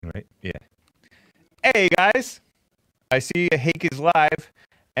right? Yeah. Hey, guys. I see Hake is live,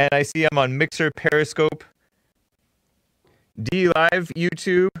 and I see I'm on Mixer, Periscope, D Live,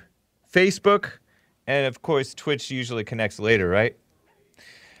 YouTube, Facebook, and, of course, Twitch usually connects later, right?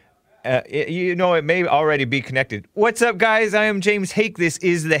 It may already be connected. What's up, guys? I am James Hake. This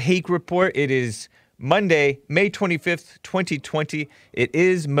is the Hake Report. It is Monday, May 25th, 2020. It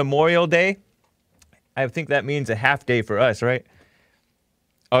is Memorial Day. I think that means a half day for us, right?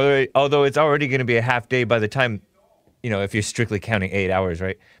 Although it's already going to be a half day by the time, if you're strictly counting 8 hours,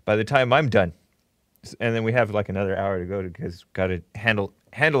 right? By the time I'm done. And then we have like another hour to go because got to handle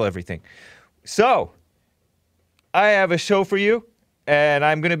everything. So, I have a show for you, and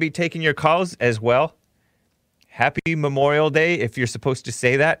I'm going to be taking your calls as well. Happy Memorial Day, if you're supposed to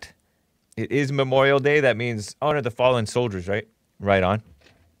say that. It is Memorial Day. That means honor the fallen soldiers, right? Right on.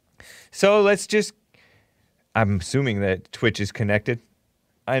 So I'm assuming that Twitch is connected.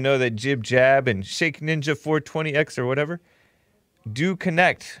 I know that Jib Jab and Shake Ninja 420X or whatever do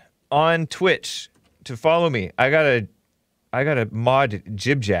connect on Twitch to follow me. I gotta mod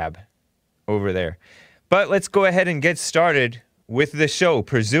Jib Jab over there. But let's go ahead and get started with the show,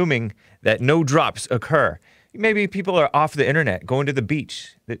 presuming that no drops occur. Maybe people are off the internet, going to the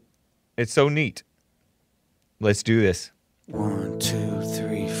beach. It's so neat. Let's do this. 1, 2,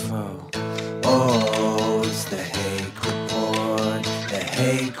 3, 4. Oh, it's the Hake Report. The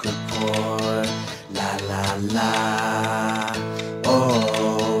Hake Report. La la la.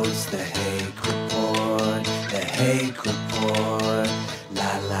 Oh, it's the Hake Report. The Hake Report.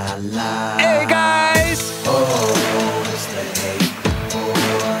 La la la. Hey guys! Oh, it's the Hake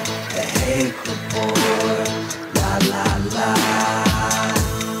Report. The Hake Report. La la la.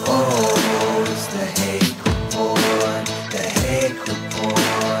 Oh, it's the Hake Report. The Hake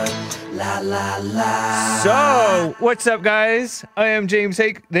Report. La la la. So, what's up, guys? I am James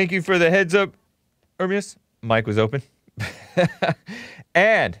Hake. Thank you for the heads up, Ermias. Mic was open.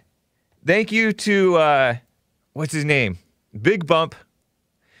 And thank you to, what's his name? Big Bump,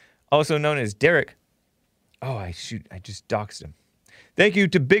 also known as Derek. Oh, I just doxed him. Thank you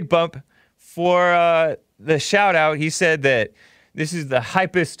to Big Bump for the shout out. He said that this is the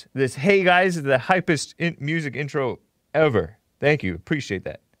hypest, hey guys, is the hypest music intro ever. Thank you. Appreciate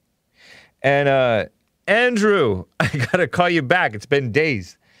that. And Andrew, I gotta call you back. It's been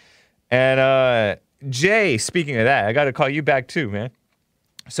days. And Jay, speaking of that, I gotta call you back too, man.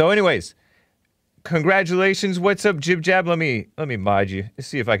 So anyways, congratulations. What's up, Jib Jab? Let me mod you. Let's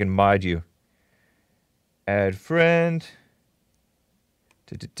see if I can mod you. Add friend.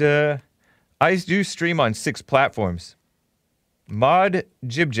 I do stream on 6 platforms. Mod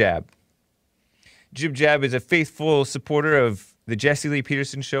Jib Jab. Jib Jab is a faithful supporter of the Jesse Lee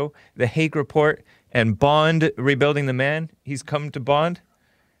Peterson Show, the Hake Report, and Bond Rebuilding the Man. He's come to Bond.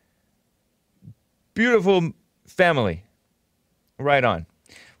 Beautiful family. Right on.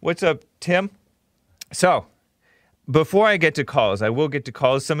 What's up, Tim? So, before I get to calls, I will get to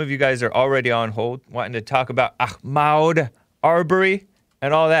calls. Some of you guys are already on hold, wanting to talk about Ahmaud Arbery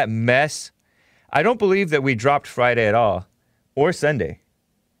and all that mess. I don't believe that we dropped Friday at all, or Sunday.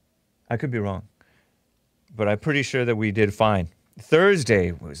 I could be wrong, but I'm pretty sure that we did fine.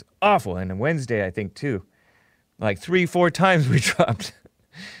 Thursday was awful, and Wednesday, I think, too. Like 3-4 times we dropped.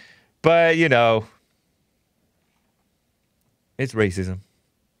 But, it's racism.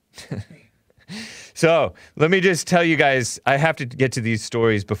 So, let me just tell you guys, I have to get to these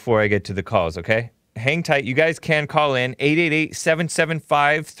stories before I get to the calls, okay? Hang tight. You guys can call in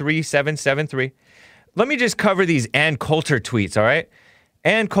 888-775-3773. Let me just cover these Ann Coulter tweets, all right?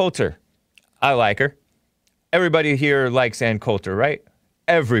 Ann Coulter. I like her. Everybody here likes Ann Coulter, right?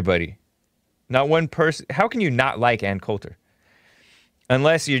 Everybody. Not one person. How can you not like Ann Coulter?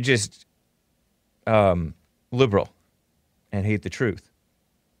 Unless you're just liberal and hate the truth.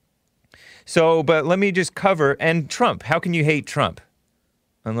 So, but let me just cover, and Trump. How can you hate Trump?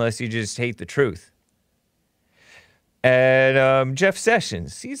 Unless you just hate the truth. And Jeff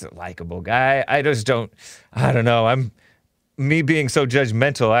Sessions, he's a likable guy. I don't know. Me being so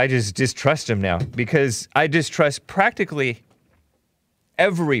judgmental, I just distrust him now because I distrust practically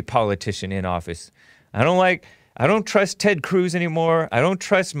every politician in office. I don't trust Ted Cruz anymore. I don't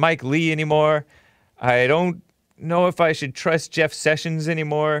trust Mike Lee anymore. I don't know if I should trust Jeff Sessions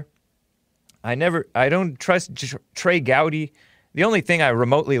anymore. I don't trust Trey Gowdy. The only thing I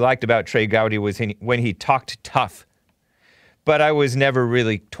remotely liked about Trey Gowdy was when he talked tough. But I was never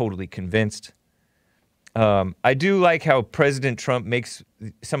really totally convinced. I do like how President Trump makes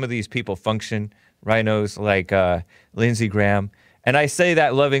some of these people function, rhinos like Lindsey Graham. And I say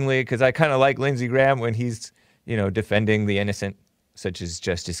that lovingly because I kind of like Lindsey Graham when he's, defending the innocent. such as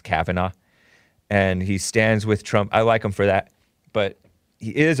Justice Kavanaugh. And he stands with Trump. I like him for that. But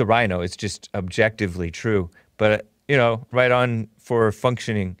he is a rhino. It's just objectively true. But, right on for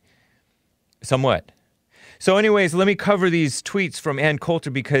functioning somewhat. So anyways, let me cover these tweets from Ann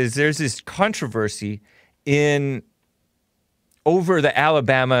Coulter because there's this controversy over the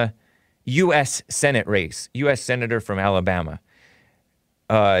Alabama U.S. Senate race, U.S. Senator from Alabama.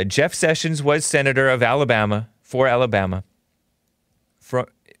 Jeff Sessions was Senator of Alabama, for Alabama,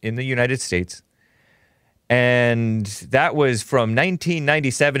 in the United States. And that was from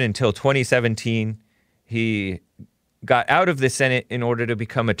 1997 until 2017. He got out of the Senate in order to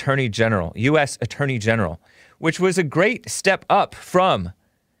become Attorney General, U.S. Attorney General, which was a great step up from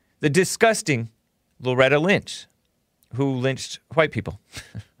the disgusting Loretta Lynch, who lynched white people.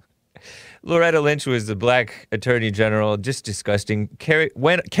 Loretta Lynch was the black Attorney General, just disgusting,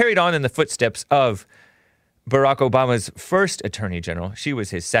 carried on in the footsteps of Barack Obama's first Attorney General. She was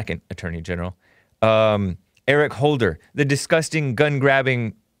his second Attorney General. Eric Holder, the disgusting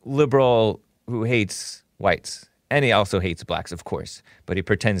gun-grabbing liberal who hates whites. And he also hates blacks, of course, but he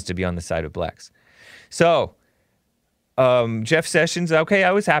pretends to be on the side of blacks. So, Jeff Sessions, okay,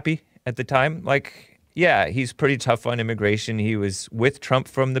 I was happy at the time. Yeah, he's pretty tough on immigration. He was with Trump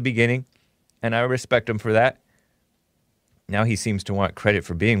from the beginning, and I respect him for that. Now he seems to want credit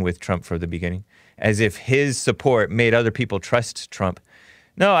for being with Trump from the beginning, as if his support made other people trust Trump.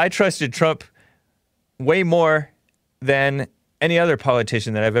 No, I trusted Trump way more than any other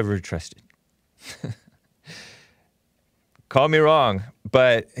politician that I've ever trusted. Call me wrong,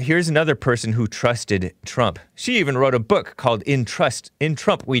 but here's another person who trusted Trump. She even wrote a book called In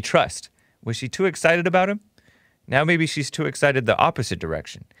Trump We Trust. Was she too excited about him? Now maybe she's too excited the opposite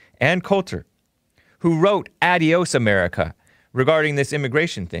direction. Ann Coulter, who wrote Adios America regarding this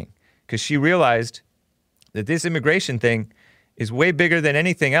immigration thing, because she realized that this immigration thing is way bigger than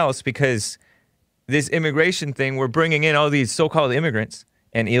anything else, because this immigration thing, we're bringing in all these so-called immigrants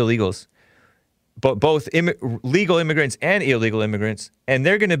and illegals, but both legal immigrants and illegal immigrants, and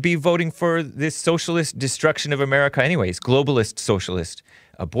they're going to be voting for this socialist destruction of America anyways, globalist socialist,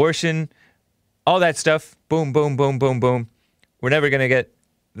 abortion, all that stuff, boom, boom, boom, boom, boom. We're never going to get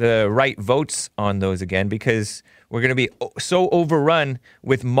the right votes on those again because we're going to be so overrun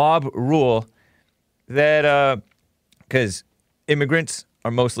with mob rule that, because immigrants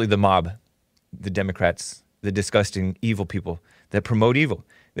are mostly the mob, the Democrats, the disgusting evil people that promote evil.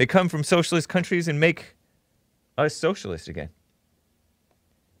 They come from socialist countries and make us socialist again.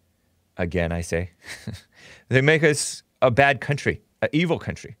 Again, I say. They make us a bad country, an evil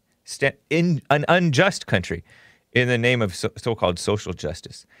country, in an unjust country in the name of so-called social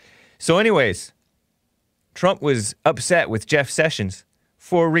justice. So anyways, Trump was upset with Jeff Sessions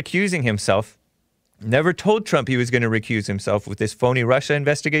for recusing himself. Never told Trump he was going to recuse himself with this phony Russia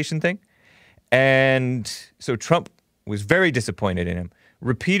investigation thing. And so Trump was very disappointed in him,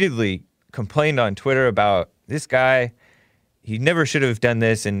 repeatedly complained on Twitter about this guy. He never should have done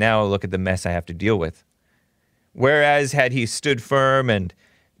this, and now look at the mess I have to deal with. Whereas had he stood firm, and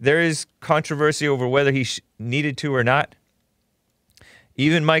there is controversy over whether he needed to or not.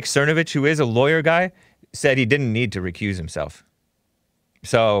 Even Mike Cernovich, who is a lawyer guy, said he didn't need to recuse himself.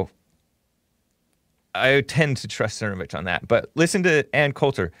 So I tend to trust Cernovich on that. But listen to Ann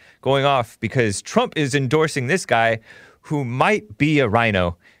Coulter going off because Trump is endorsing this guy who might be a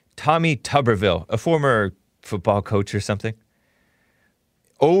rhino, Tommy Tuberville, a former football coach or something,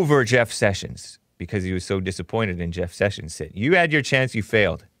 over Jeff Sessions because he was so disappointed in Jeff Sessions. Said, you had your chance, you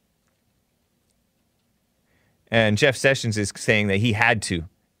failed. And Jeff Sessions is saying that he had to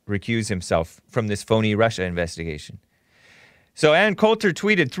recuse himself from this phony Russia investigation. So Ann Coulter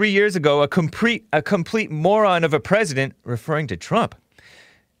tweeted 3 years ago, a complete moron of a president, referring to Trump,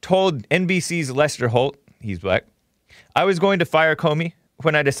 told NBC's Lester Holt, he's black, I was going to fire Comey.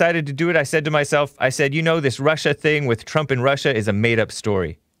 When I decided to do it, I said to myself, you know, this Russia thing with Trump and Russia is a made-up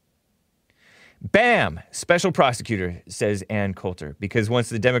story. Bam! Special prosecutor, says Ann Coulter, because once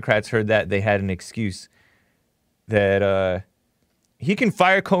the Democrats heard that, they had an excuse that he can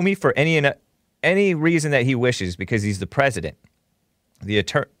fire Comey for any reason that he wishes because he's the president. The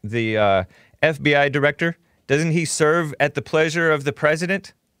FBI director, doesn't he serve at the pleasure of the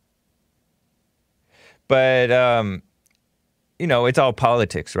president? But, you know, it's all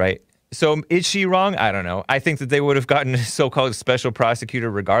politics, right? So is she wrong? I don't know. I think that they would have gotten a so-called special prosecutor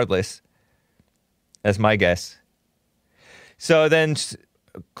regardless. That's my guess. So then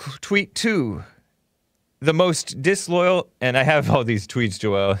tweet 2, the most disloyal, and I have all these tweets,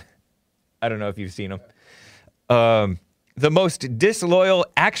 Joel. I don't know if you've seen them. the most disloyal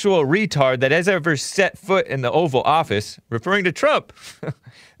actual retard that has ever set foot in the Oval Office, referring to Trump,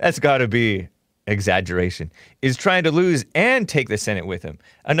 that's got to be exaggeration, is trying to lose and take the Senate with him.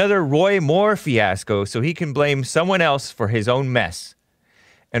 Another Roy Moore fiasco so he can blame someone else for his own mess.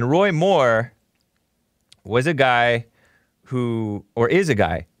 And Roy Moore was a guy who, or is a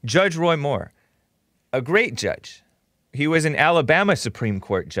guy, Judge Roy Moore, a great judge. He was an Alabama Supreme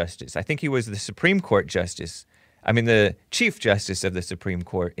Court justice. I think he was the Supreme Court justice. I mean, the Chief Justice of the Supreme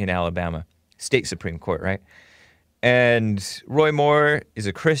Court in Alabama, State Supreme Court, right? And Roy Moore is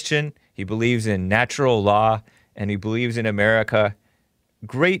a Christian. He believes in natural law, and he believes in America.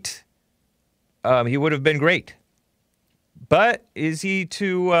 Great. He would have been great. But is he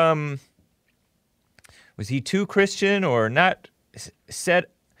too, was he too Christian or not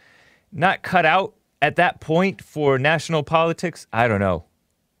cut out at that point for national politics? I don't know.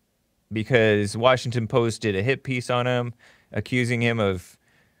 Because Washington Post did a hit piece on him, accusing him of,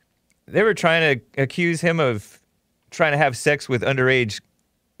 they were trying to accuse him of trying to have sex with underage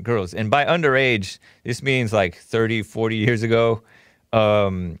girls. And by underage, this means like 30, 40 years ago,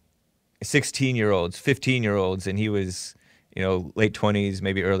 16-year-olds, 15-year-olds, and he was, late 20s,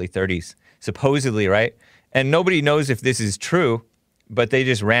 maybe early 30s, supposedly, right? And nobody knows if this is true, but they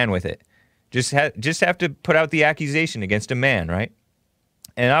just ran with it. Just have to put out the accusation against a man, right?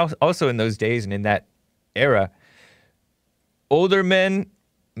 And also in those days and in that era, older men,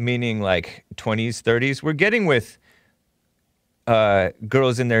 meaning like 20s, 30s, were getting with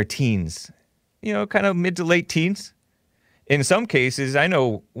girls in their teens, kind of mid to late teens. In some cases, I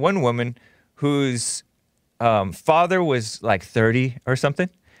know one woman whose father was like 30 or something,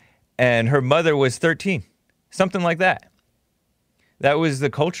 and her mother was 13, something like that. That was the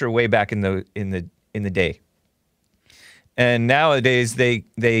culture way back in the day. And nowadays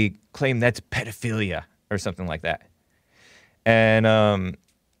they claim that's pedophilia or something like that. And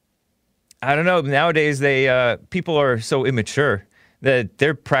I don't know. Nowadays people are so immature that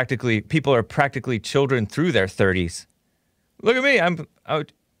people are practically children through their 30s. Look at me.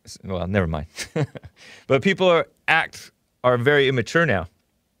 Well, never mind. But people are very immature now.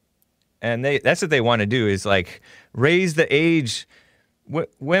 And that's what they want to do, is like raise the age.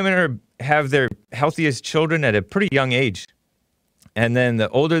 Women have their healthiest children at a pretty young age. And then the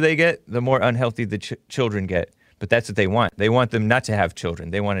older they get, the more unhealthy the children get. But that's what they want. They want them not to have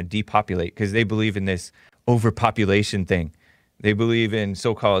children. They want to depopulate because they believe in this overpopulation thing. They believe in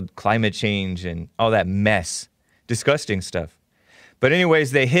so-called climate change and all that mess. Disgusting stuff. But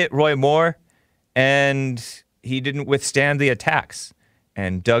anyways, they hit Roy Moore, and he didn't withstand the attacks.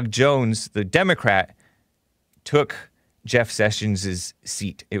 And Doug Jones, the Democrat, took Jeff Sessions'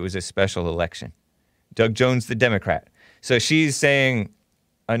 seat. It was a special election. Doug Jones, the Democrat. So she's saying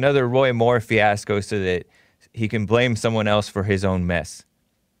another Roy Moore fiasco so that he can blame someone else for his own mess.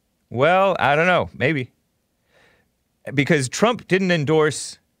 Well, I don't know. Maybe. Because Trump didn't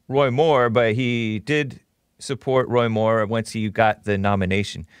endorse Roy Moore, but he did support Roy Moore once he got the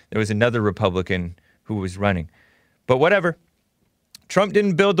nomination. There was another Republican who was running. But whatever. Trump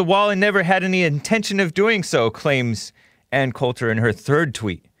didn't build the wall and never had any intention of doing so, claims Ann Coulter in her third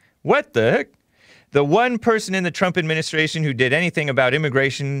tweet. What the heck? The one person in the Trump administration who did anything about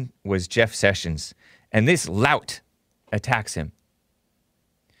immigration was Jeff Sessions. And this lout attacks him.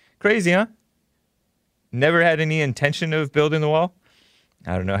 Crazy, huh? Never had any intention of building the wall?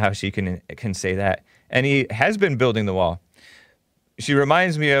 I don't know how she can say that. And he has been building the wall. She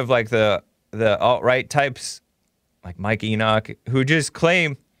reminds me of like the alt-right types, like Mike Enoch, who just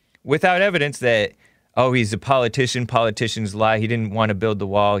claim without evidence that, oh, he's a politician, politicians lie, he didn't want to build the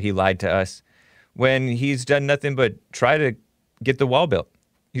wall, he lied to us, when he's done nothing but try to get the wall built.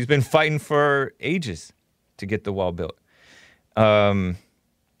 He's been fighting for ages to get the wall built. And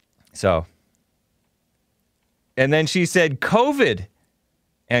then she said COVID.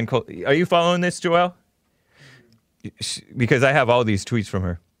 And are you following this, Joelle? Because I have all these tweets from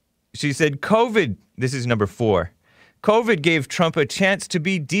her. She said COVID, this is number 4. COVID gave Trump a chance to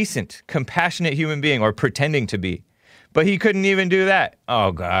be decent, compassionate human being, or pretending to be. But he couldn't even do that.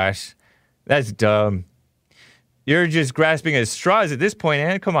 Oh, gosh. That's dumb. You're just grasping at straws at this point,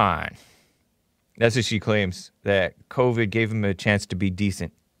 Ann. Come on. That's what she claims, that COVID gave him a chance to be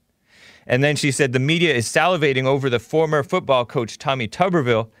decent. And then she said the media is salivating over the former football coach Tommy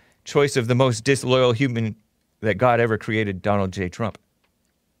Tuberville choice of the most disloyal human that God ever created, Donald J. Trump.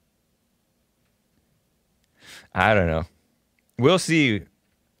 I don't know. We'll see.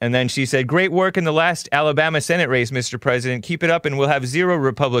 And then she said, great work in the last Alabama Senate race, Mr. President. Keep it up and we'll have 0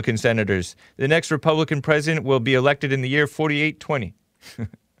 Republican senators. The next Republican president will be elected in the year 4820.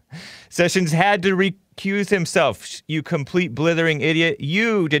 Sessions had to recused himself. You complete blithering idiot.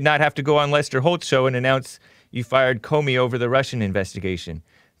 You did not have to go on Lester Holt's show and announce you fired Comey over the Russian investigation.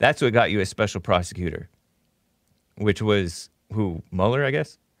 That's what got you a special prosecutor. Which was, who, Mueller, I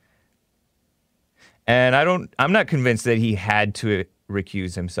guess? And I'm not convinced that he had to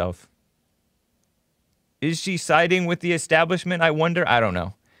recuse himself. Is she siding with the establishment, I wonder? I don't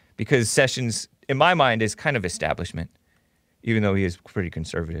know. Because Sessions, in my mind, is kind of establishment, even though he is pretty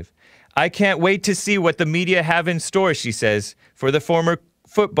conservative. I can't wait to see what the media have in store, she says, for the former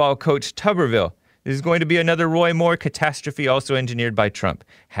football coach Tuberville. This is going to be another Roy Moore catastrophe also engineered by Trump.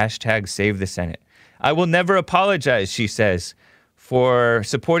 Hashtag save the Senate. I will never apologize, she says, for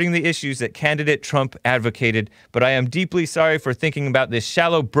supporting the issues that candidate Trump advocated, but I am deeply sorry for thinking about this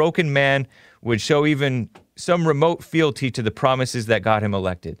shallow, broken man would show even some remote fealty to the promises that got him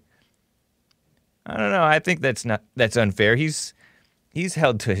elected. I don't know. I think that's unfair. He's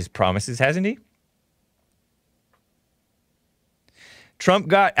held to his promises, hasn't he? Trump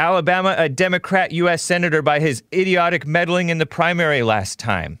got Alabama a Democrat U.S. senator by his idiotic meddling in the primary last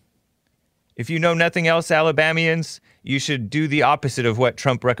time. If you know nothing else, Alabamians, you should do the opposite of what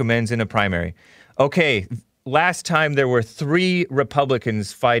Trump recommends in a primary. Okay, last time there were 3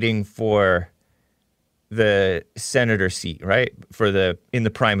 Republicans fighting for the senator seat, right? In the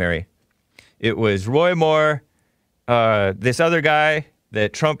primary. It was Roy Moore, this other guy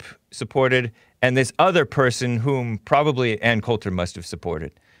that Trump supported, and this other person whom probably Ann Coulter must have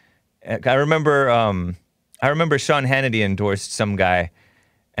supported. I remember Sean Hannity endorsed some guy,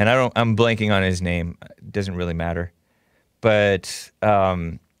 and I'm blanking on his name. It doesn't really matter. But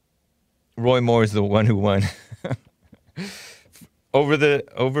Roy Moore is the one who won over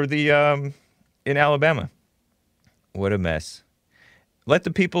the in Alabama. What a mess. Let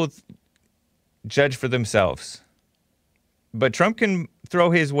the people judge for themselves. But Trump can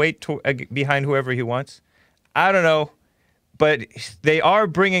throw his weight behind whoever he wants. I don't know. But they are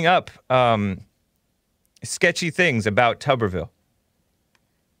bringing up sketchy things about Tuberville.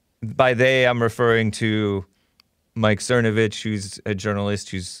 By they, I'm referring to Mike Cernovich, who's a journalist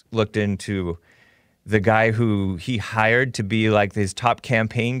who's looked into the guy who he hired to be like his top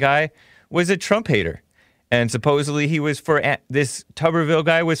campaign guy was a Trump hater. And supposedly he was this Tuberville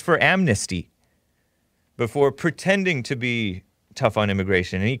guy was for amnesty before pretending to be tough on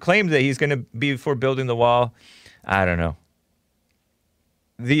immigration. And he claimed that he's going to be for building the wall. I don't know.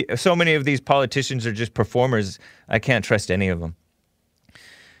 So many of these politicians are just performers. I can't trust any of them.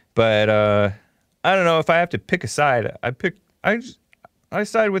 But I don't know if I have to pick a side. I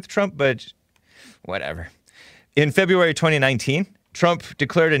side with Trump, but whatever. In February 2019, Trump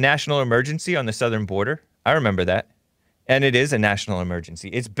declared a national emergency on the southern border. I remember that. And it is a national emergency.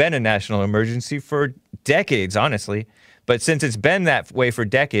 It's been a national emergency for decades, honestly. But since it's been that way for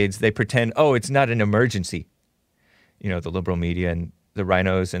decades, they pretend, oh, it's not an emergency. You know, the liberal media and the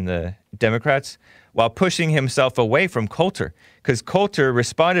rhinos and the Democrats, while pushing himself away from Coulter. Because Coulter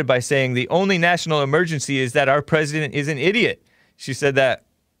responded by saying the only national emergency is that our president is an idiot. She said that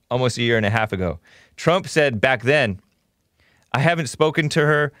almost a year and a half ago. Trump said back then, I haven't spoken to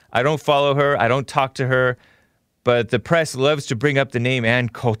her, I don't follow her, I don't talk to her, but the press loves to bring up the name Ann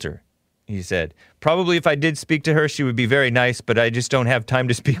Coulter, he said. Probably if I did speak to her, she would be very nice, but I just don't have time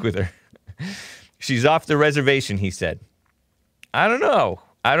to speak with her. She's off the reservation, he said. I don't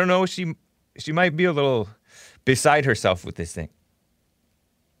know. She might be a little beside herself with this thing.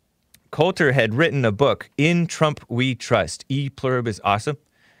 Coulter had written a book, In Trump We Trust. E plurib is awesome.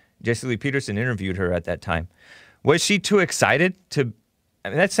 Jesse Lee Peterson interviewed her at that time. Was she too excited to... I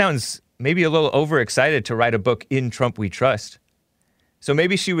mean, that sounds maybe a little overexcited to write a book, In Trump We Trust. So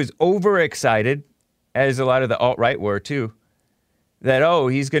maybe she was overexcited, as a lot of the alt-right were too, that, oh,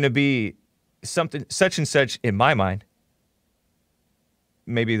 he's going to be something, such and such in my mind.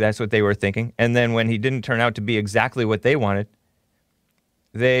 Maybe that's what they were thinking. And then when he didn't turn out to be exactly what they wanted,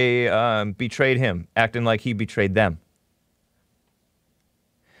 they betrayed him, acting like he betrayed them.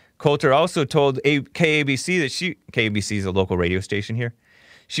 Coulter also told KABC that KABC is a local radio station here,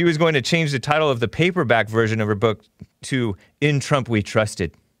 she was going to change the title of the paperback version of her book to In Trump We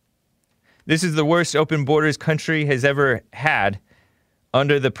Trusted. This is the worst open borders country has ever had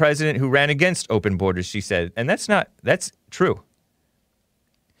under the president who ran against open borders, she said. And that's true.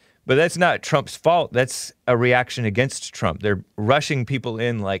 But that's not Trump's fault. That's a reaction against Trump. They're rushing people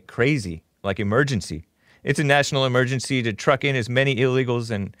in like crazy, like emergency. It's a national emergency to truck in as many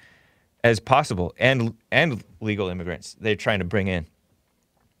illegals as possible and legal immigrants they're trying to bring in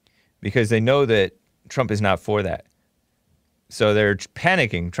because they know that Trump is not for that. So they're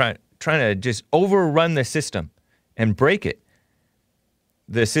panicking, trying to just overrun the system and break it.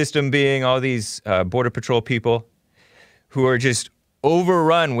 The system being all these Border Patrol people who are just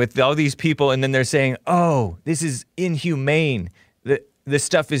overrun with all these people, and then they're saying, oh, this is inhumane. The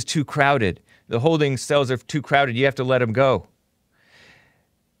stuff is too crowded. The holding cells are too crowded. You have to let them go.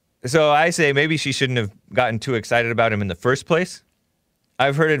 So I say maybe she shouldn't have gotten too excited about him in the first place.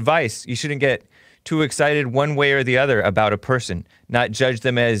 I've heard advice. You shouldn't get too excited one way or the other about a person, not judge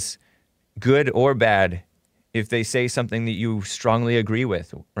them as good or bad if they say something that you strongly agree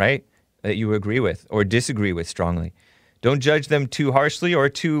with, right? That you agree with or disagree with strongly. Don't judge them too harshly or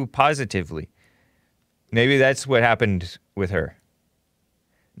too positively. Maybe that's what happened with her.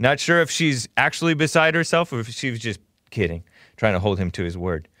 Not sure if she's actually beside herself or if she was just kidding, trying to hold him to his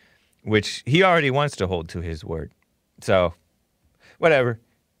word, which he already wants to hold to his word. So, whatever.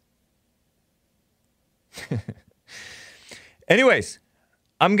 Anyways,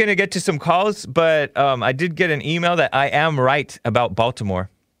 I'm going to get to some calls, but I did get an email that I am right about Baltimore.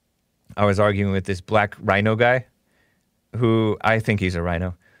 I was arguing with this black rhino guy, who I think he's a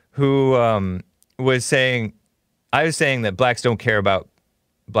rhino, who was saying, I was saying that blacks don't care about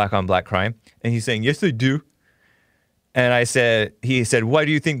black on black crime. And he's saying, yes, they do. And I said, he said, why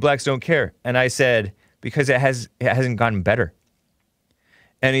do you think blacks don't care? And I said, because it hasn't gotten better.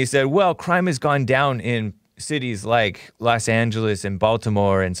 And he said, well, crime has gone down in cities like Los Angeles and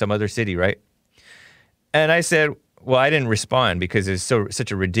Baltimore and some other city, right? And I said, well, I didn't respond because it's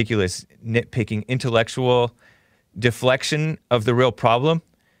such a ridiculous nitpicking intellectual deflection of the real problem.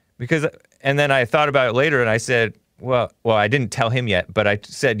 And then I thought about it later and I said, well, I didn't tell him yet, but I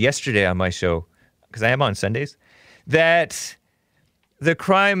said yesterday on my show, because I am on Sundays, that the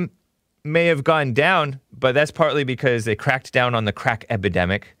crime may have gone down, but that's partly because they cracked down on the crack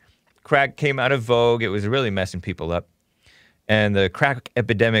epidemic. Crack came out of vogue. It was really messing people up. And the crack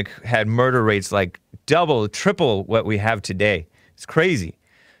epidemic had murder rates like double, triple what we have today. It's crazy.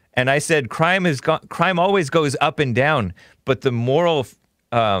 And I said crime always goes up and down, but the moral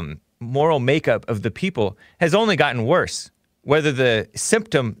makeup of the people has only gotten worse. Whether the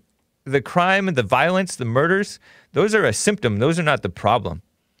symptom, the crime and the violence, the murders, those are a symptom. Those are not the problem.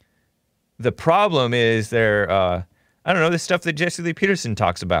 The problem is the stuff that Jesse Lee Peterson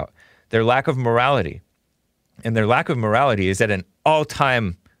talks about, their lack of morality. And their lack of morality is at an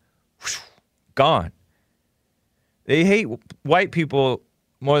all-time gone. They hate white people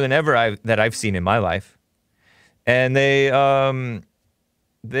more than ever that I've seen in my life. And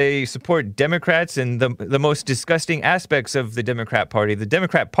they support Democrats and the most disgusting aspects of the Democrat Party. The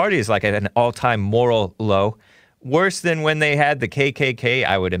Democrat Party is like at an all-time moral low, worse than when they had the KKK,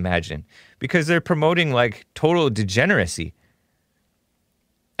 I would imagine, because they're promoting like total degeneracy.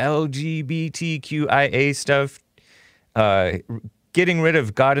 LGBTQIA stuff, getting rid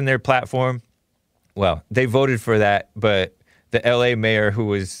of God in their platform. Well, they voted for that, but the LA mayor who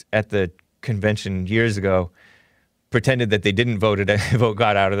was at the convention years ago pretended that they didn't vote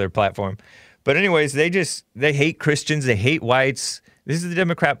God out of their platform. But anyways, they hate Christians, they hate whites. This is the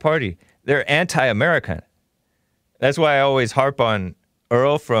Democrat Party. They're anti-American. That's why I always harp on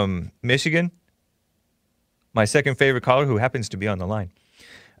Earl from Michigan, my second favorite caller who happens to be on the line.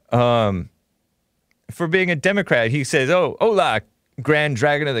 For being a Democrat, he says, oh, hola, Grand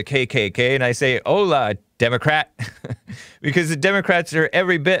Dragon of the KKK. And I say, hola, Democrat. Because the Democrats are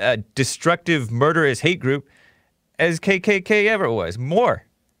every bit a destructive, murderous hate group as KKK ever was. More.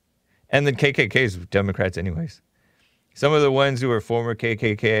 And the KKK's Democrats anyways. Some of the ones who are former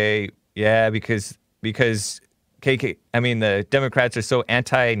KKK, yeah, because the Democrats are so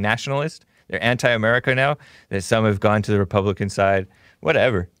anti-nationalist, they're anti-America now, that some have gone to the Republican side,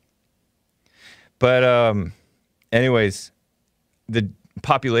 whatever. But anyways, the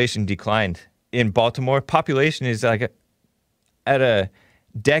population declined in Baltimore. Population is like at a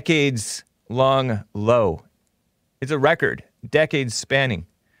decades-long low. It's a record, decades spanning.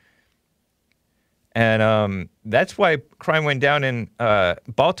 And that's why crime went down in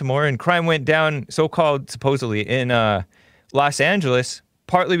Baltimore, and crime went down, so-called, supposedly, in Los Angeles,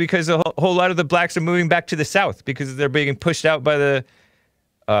 partly because a whole lot of the blacks are moving back to the South because they're being pushed out by the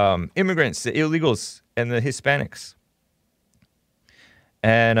immigrants, the illegals, and the Hispanics.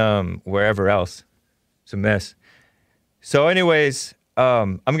 And wherever else. It's a mess. So anyways,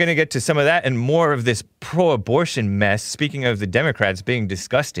 I'm going to get to some of that and more of this pro-abortion mess, speaking of the Democrats being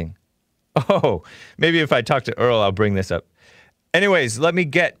disgusting. Oh, maybe if I talk to Earl, I'll bring this up. Anyways, let me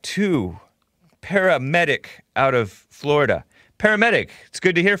get to Paramedic out of Florida. Paramedic, it's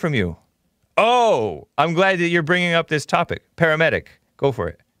good to hear from you. Oh, I'm glad that you're bringing up this topic. Paramedic, go for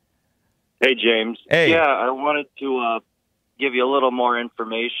it. Hey, James. Hey. Yeah, I wanted to give you a little more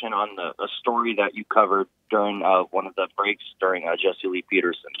information on a story that you covered during one of the breaks during Jesse Lee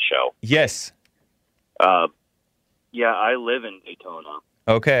Peterson's show. Yes. Yeah, I live in Daytona.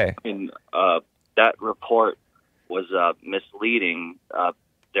 Okay. And that report was misleading.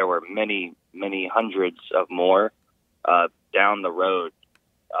 There were many, many hundreds of more down the road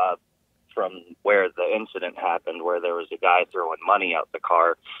from where the incident happened, where there was a guy throwing money out the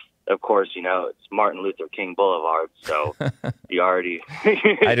car. Of course, you know, it's Martin Luther King Boulevard, so you already...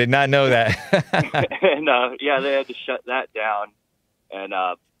 I did not know that. And, yeah, they had to shut that down. And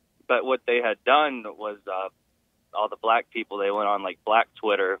but what they had done was all the black people, they went on, like, Black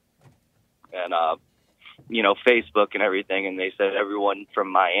Twitter and, you know, Facebook and everything, and they said everyone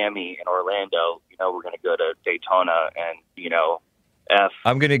from Miami and Orlando, you know, we're going to go to Daytona and, you know,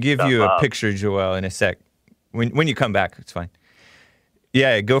 I'm going to give you a picture, Joel, in a sec. When you come back, it's fine.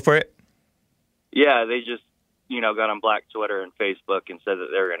 Yeah, go for it. Yeah, they just, you know, got on Black Twitter and Facebook and said that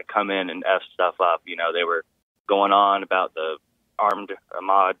they were going to come in and F stuff up. You know, they were going on about the armed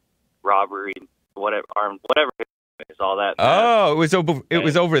Ahmaud robbery, whatever it is, all that. Oh, it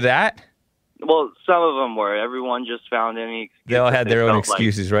was over that? Well, some of them were. Everyone just found any excuse. They all had their own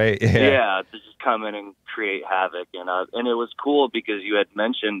excuses, right? Yeah, to just come in and create havoc. And it was cool because you had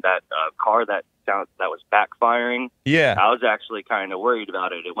mentioned that car that was backfiring. Yeah. I was actually kind of worried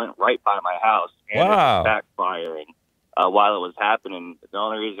about it. It went right by my house, and wow. It was backfiring while it was happening. The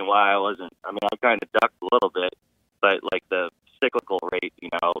only reason why I kind of ducked a little bit, but like the cyclical rate, you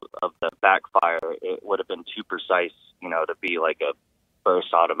know, of the backfire, it would have been too precise, you know, to be like a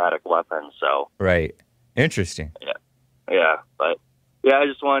burst automatic weapon. So right. Interesting. Yeah. But yeah, I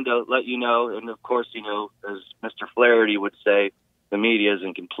just wanted to let you know. And of course, you know, as Mr. Flaherty would say, the media is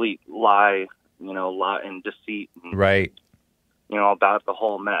in complete lie, you know, lie and deceit. And, right. You know, about the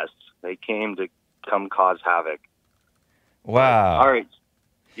whole mess. They came to come cause havoc. Wow. All right.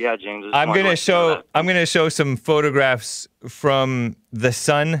 Yeah, James. I'm gonna show some photographs from the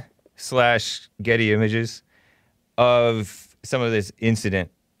Sun/Getty Images of some of this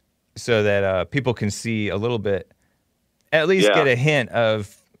incident, so that people can see a little bit, at least get a hint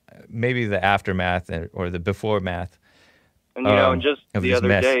of maybe the aftermath or the before math. And you know, just the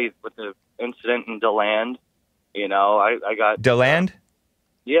other day with the incident in DeLand, you know, I got DeLand.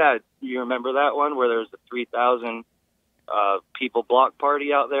 Yeah, you remember that one where there was a 3,000 people block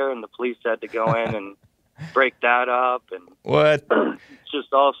party out there, and the police had to go in and break that up, and what? It's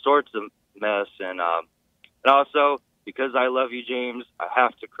just all sorts of mess, and also. Because I love you, James, I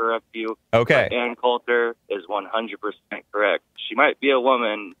have to correct you. Okay. Ann Coulter is 100% correct. She might be a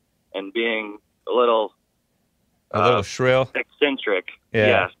woman and being a little shrill, eccentric. Yeah.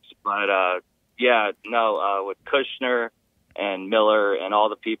 Yes, but with Kushner and Miller and all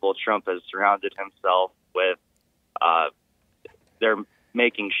the people Trump has surrounded himself with, they're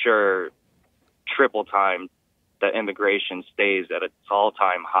making sure triple time that immigration stays at its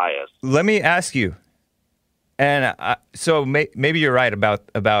all-time highest. Let me ask you. And so maybe you're right about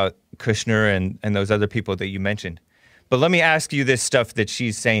Kushner and those other people that you mentioned. But let me ask you this stuff that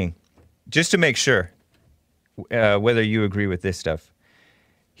she's saying, just to make sure whether you agree with this stuff.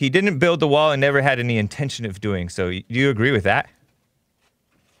 He didn't build the wall and never had any intention of doing so. Do you agree with that?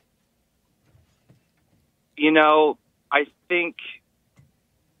 You know, I think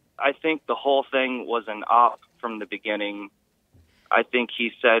the whole thing was an op from the beginning. I think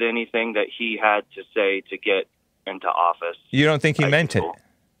he said anything that he had to say to get into office. You don't think he meant it?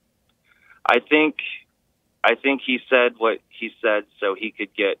 I think he said what he said so he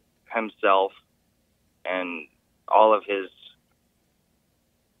could get himself and all of his,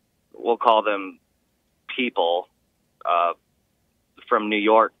 we'll call them people, from New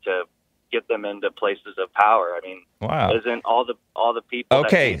York to get them into places of power. I mean, wow. Isn't all the people?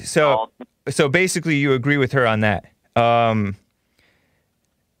 Okay, so basically you agree with her on that.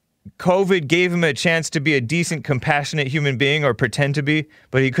 COVID gave him a chance to be a decent, compassionate human being, or pretend to be,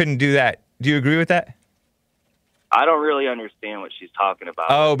 but he couldn't do that. Do you agree with that? I don't really understand what she's talking about.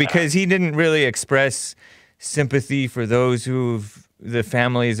 Oh, because he didn't really express sympathy for the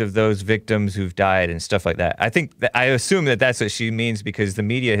families of those victims who've died and stuff like that. I assume that that's what she means, because the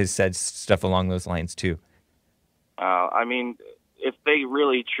media has said stuff along those lines too. I mean, if they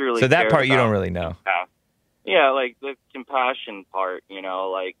really truly so that part you don't really know. Yeah, like the compassion part, you know,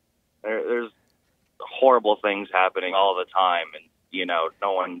 like there's horrible things happening all the time, and you know,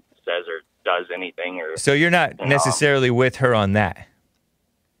 no one says or does anything. Or so you're not necessarily with her on that.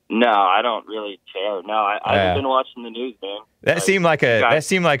 No, I don't really care. No, I haven't been watching the news, man. That seemed like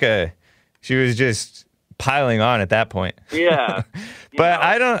she was just piling on at that point. Yeah, but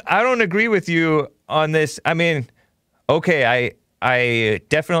I don't agree with you on this. I mean, okay, I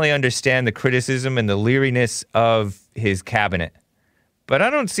definitely understand the criticism and the leeriness of his cabinet, but I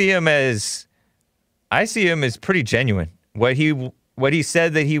don't see him as. I see him as pretty genuine. What he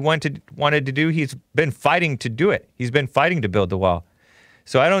said that he wanted to do, he's been fighting to do it. He's been fighting to build the wall.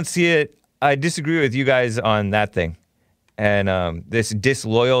 So I don't see it. I disagree with you guys on that thing, and this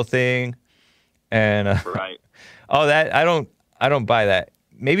disloyal thing, and Right. all that. I don't buy that.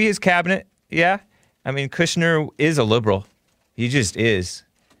 Maybe his cabinet, yeah. I mean, Kushner is a liberal. He just is.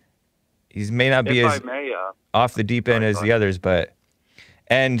 He may not be If as I may, off the deep end as the others, but.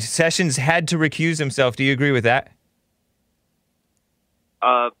 And Sessions had to recuse himself. Do you agree with that?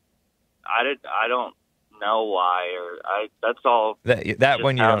 I don't know why, that's all. That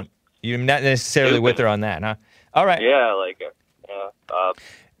one you don't. You're not necessarily with her on that, huh? All right. Yeah,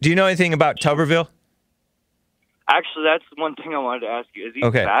 Do you know anything about Tuberville? actually, that's one thing I wanted to ask you. Is he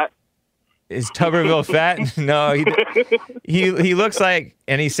Okay. fat? Is Tuberville fat? No, he looks like,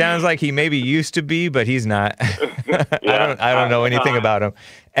 and he sounds like he maybe used to be, but he's not. I don't know anything about him.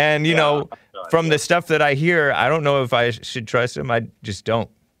 And you know, from the stuff that I hear, I don't know if I should trust him. I just don't.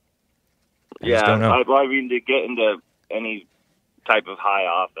 Don't know. I mean, to get into any type of high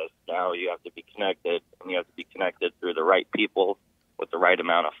office now, you have to be connected, and you have to be connected through the right people with the right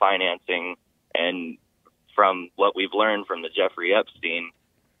amount of financing. And from what we've learned from the Jeffrey Epstein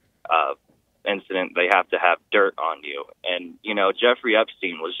incident, they have to have dirt on you. And, you know, Jeffrey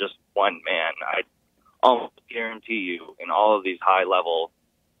Epstein was just one man. I almost guarantee you in all of these high-level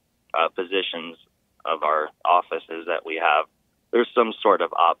positions of our offices that we have, there's some sort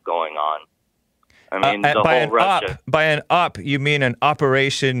of op going on. I mean, the whole Russia. By an op, you mean an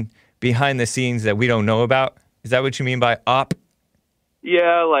operation behind the scenes that we don't know about? Is that what you mean by op?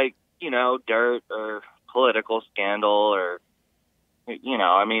 Yeah, like, you know, dirt or political scandal or, you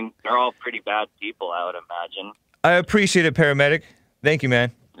know, I mean, they're all pretty bad people, I would imagine. I appreciate it, paramedic. Thank you,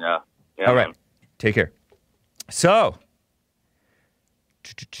 man. Yeah. All right. Man. Take care. So,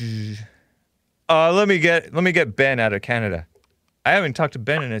 let me get Ben out of Canada. I haven't talked to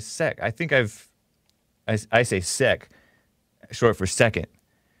Ben in a sec. I think I say sec, short for second.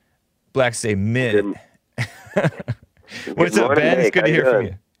 Blacks say min. What's up, Ben? It's good to hear from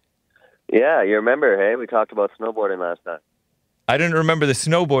you. Yeah, you remember, hey? We talked about snowboarding last time. I didn't remember the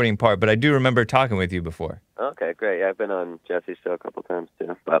snowboarding part, but I do remember talking with you before. Okay, great. Yeah, I've been on Jesse's show a couple times,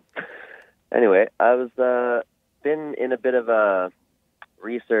 too. But anyway, I was been in a bit of a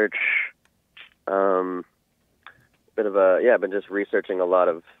research, I've been just researching a lot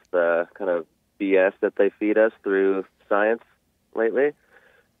of the kind of BS that they feed us through science lately.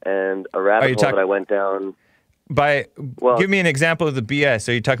 And a rabbit hole that I went down... Give me an example of the BS.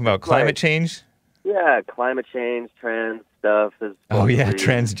 Are you talking about climate change? Yeah, climate change, trans stuff.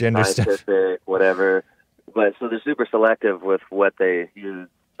 Transgender stuff. Whatever. But so they're super selective with what they use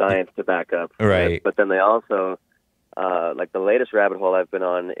science to back up. Right. But then they also, like the latest rabbit hole I've been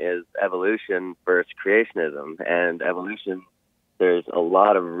on is evolution versus creationism. And evolution, there's a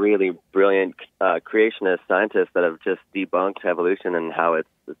lot of really brilliant creationist scientists that have just debunked evolution and how it's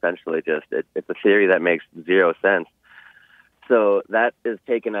essentially just, it's a theory that makes zero sense. So that is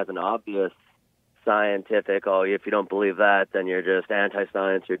taken as an obvious scientific, if you don't believe that, then you're just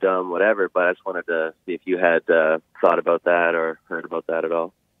anti-science, you're dumb, whatever. But I just wanted to see if you had thought about that or heard about that at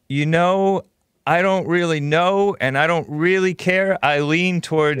all. You know, I don't really know, and I don't really care. I lean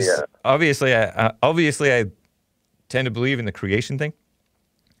towards, obviously I tend to believe in the creation thing.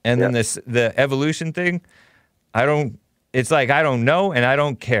 And then the evolution thing, it's like I don't know and I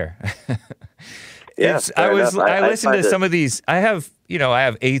don't care. I listen to some of these. I have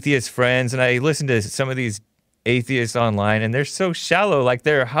atheist friends, and I listen to some of these atheists online, and they're so shallow. Like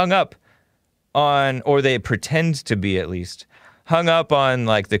they're hung up on, or they pretend to be at least, hung up on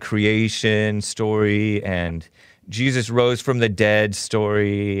like the creation story and Jesus rose from the dead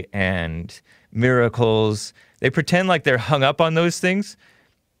story and miracles. They pretend like they're hung up on those things,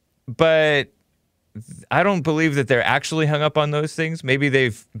 but I don't believe that they're actually hung up on those things. Maybe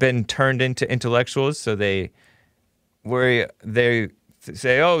they've been turned into intellectuals, so they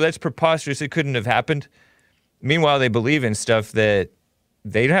say, "Oh, that's preposterous. It couldn't have happened." Meanwhile, they believe in stuff that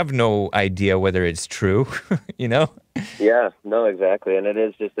they have no idea whether it's true. You know? Yeah. No, exactly. And it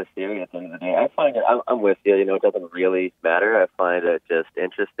is just a theory at the end of the day. I find it. I'm with you. You know, it doesn't really matter. I find it just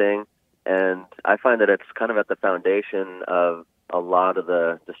interesting, and I find that it's kind of at the foundation of a lot of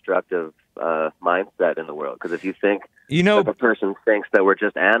the destructive mindset in the world. Because if you think, if a person thinks that we're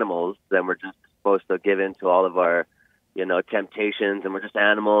just animals, then we're just supposed to give in to all of our, temptations, and we're just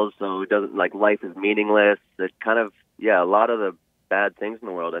animals. So it doesn't, like, life is meaningless. It kind of, a lot of the bad things in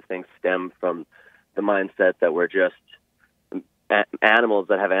the world, I think, stem from the mindset that we're just animals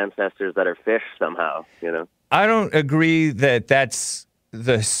that have ancestors that are fish somehow, I don't agree that that's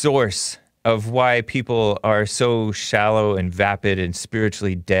the source of why people are so shallow and vapid and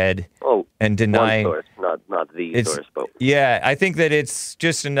spiritually dead and denying. One source, not the source, but yeah, I think that it's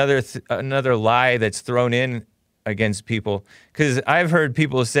just another lie that's thrown in against people, because I've heard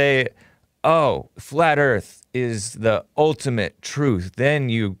people say, "Oh, flat Earth is the ultimate truth. Then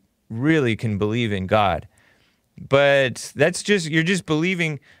you really can believe in God." But you're just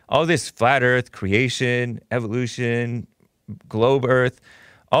believing all this flat Earth, creation, evolution, globe Earth.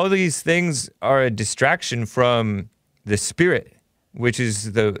 All these things are a distraction from the spirit, which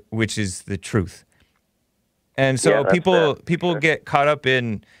is the truth. And so people get caught up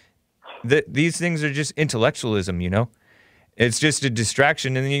in these things are just intellectualism, It's just a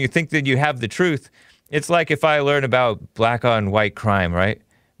distraction, and then you think that you have the truth. It's like if I learn about black on white crime, right?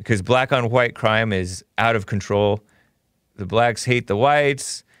 Because black on white crime is out of control. The blacks hate the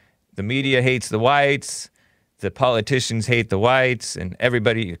whites, the media hates the whites, the politicians hate the whites, and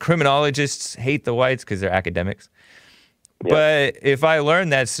criminologists hate the whites because they're academics. Yep. But if I learn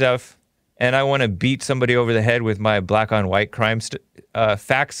that stuff and I want to beat somebody over the head with my black on white crime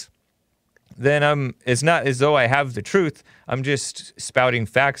facts, then it's not as though I have the truth. I'm just spouting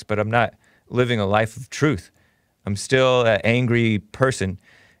facts, but I'm not living a life of truth. I'm still an angry person,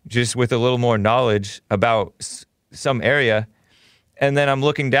 just with a little more knowledge about some area, and then I'm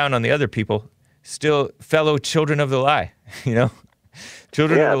looking down on the other people, still fellow children of the lie,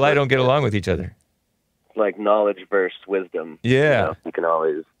 Children of the lie don't get along with each other. Like knowledge versus wisdom. Yeah. You can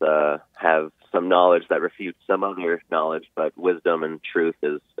always have some knowledge that refutes some other knowledge, but wisdom and truth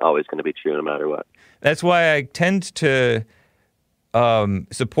is always going to be true no matter what. That's why I tend to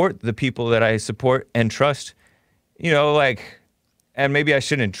support the people that I support and trust, and maybe I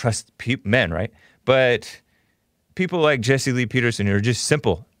shouldn't trust men, right? But people like Jesse Lee Peterson are just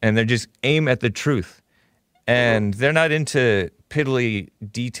simple, and they're just aim at the truth. And they're not into piddly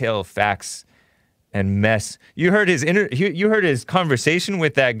detail facts and mess. You heard his conversation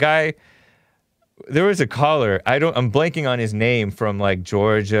with that guy. There was a caller, I'm blanking on his name, from like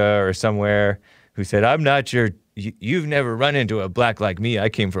Georgia or somewhere, who said, "I'm not you've never run into a black like me. I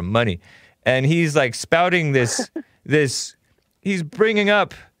came from money." And he's like spouting this, he's bringing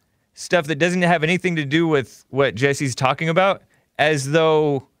up stuff that doesn't have anything to do with what Jesse's talking about, as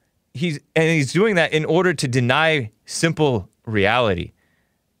though he's doing that in order to deny simple reality.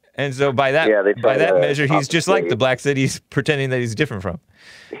 And so by that measure, he's just like the blacks that he's pretending that he's different from.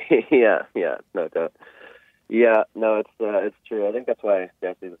 Yeah, no doubt. Yeah, no, it's true. I think that's why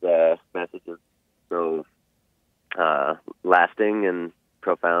Jesse's message is so lasting and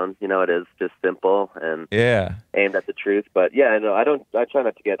profound. It is just simple and aimed at the truth. But yeah, no, I try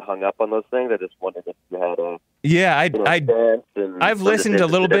not to get hung up on those things. I just wondered if you had I've listened a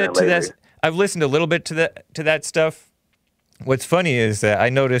little bit to that. I've listened a little bit to that stuff. What's funny is that I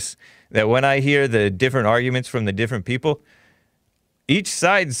notice that when I hear the different arguments from the different people, each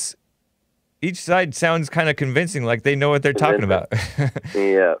side sounds kind of convincing, like they know what they're talking about.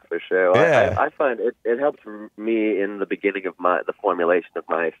 Yeah, for sure. Well, yeah. I find it helps me in the beginning of the formulation of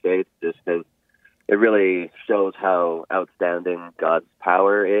my faith, just because it really shows how outstanding God's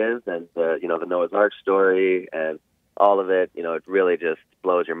power is, and the Noah's Ark story and all of it. It really just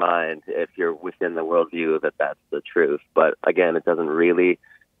blows your mind if you're within the worldview that that's the truth. But again, it doesn't really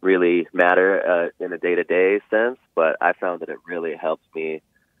matter in a day-to-day sense. But I found that it really helps me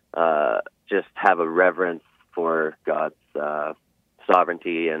just have a reverence for God's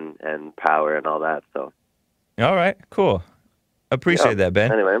sovereignty and power and all that. So, all right, cool. Appreciate that,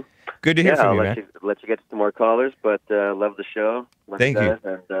 Ben. Anyway, good to hear from you, man. I'll let you get to some more callers, but love the show. Thank you.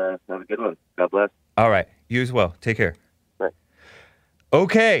 And have a good one. God bless. All right, you as well. Take care. Right.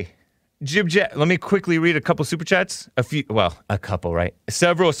 Okay. Jib Jab. Let me quickly read a couple super chats. A couple, right?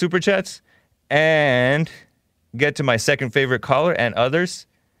 Several super chats, and get to my second favorite caller and others,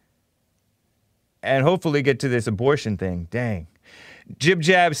 and hopefully get to this abortion thing. Dang. Jib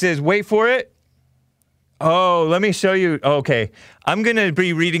Jab says, wait for it. Oh, let me show you. Okay. I'm going to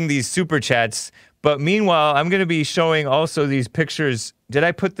be reading these super chats, but meanwhile, I'm going to be showing also these pictures. Did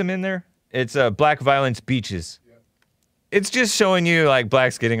I put them in there? It's Black Violence Beaches. It's just showing you like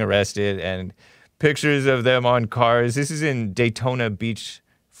blacks getting arrested and pictures of them on cars. This is in Daytona Beach,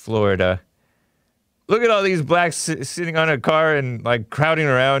 Florida. Look at all these blacks sitting on a car and like crowding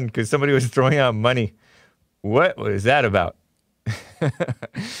around because somebody was throwing out money. What was that about?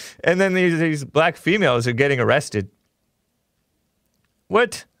 And then these black females are getting arrested.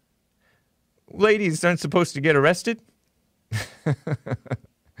 What? Ladies aren't supposed to get arrested?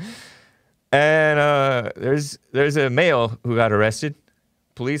 And there's a male who got arrested.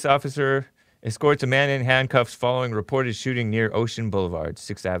 Police officer escorts a man in handcuffs following reported shooting near Ocean Boulevard,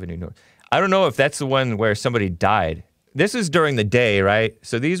 6th Avenue North. I don't know if that's the one where somebody died. This is during the day, right?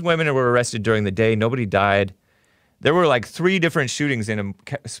 So these women were arrested during the day. Nobody died. There were like 3 different shootings in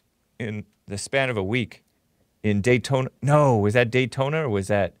the span of a week in Daytona. No, was that Daytona or was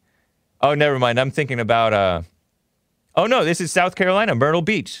that? Oh, never mind. I'm thinking about. Oh no, this is South Carolina, Myrtle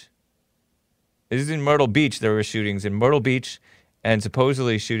Beach. This is in Myrtle Beach. There were shootings in Myrtle Beach, and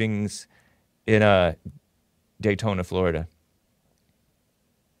supposedly shootings in Daytona, Florida.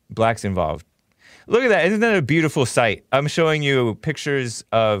 Blacks involved. Look at that. Isn't that a beautiful sight? I'm showing you pictures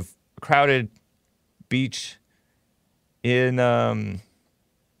of crowded beach in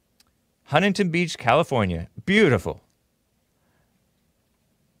Huntington Beach, California. Beautiful.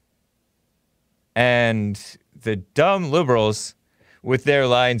 And the dumb liberals with their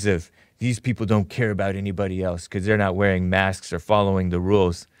lines of, these people don't care about anybody else because they're not wearing masks or following the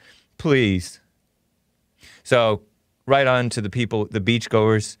rules. Please. So, right on to the people, the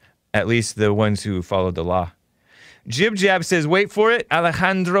beachgoers, at least the ones who followed the law. Jib Jab says, wait for it.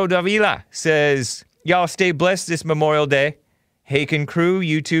 Alejandro Davila says, y'all stay blessed this Memorial Day. Haken crew,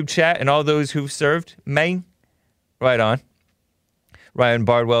 YouTube chat, and all those who've served. Maine. Right on. Ryan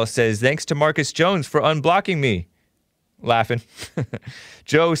Bardwell says, thanks to Marcus Jones for unblocking me. Laughing.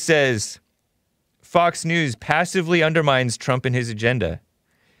 Joe says, Fox News passively undermines Trump and his agenda.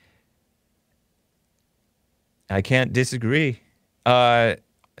 I can't disagree.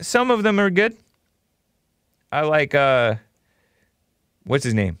 Some of them are good. I like, what's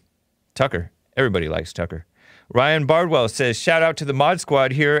his name? Tucker. Everybody likes Tucker. Ryan Bardwell says, shout out to the Mod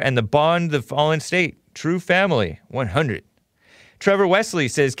Squad here and the Bond, the Fallen State. True family. 100. Trevor Wesley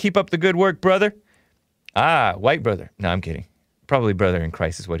says, keep up the good work, brother. Ah, white brother. No, I'm kidding. Probably brother in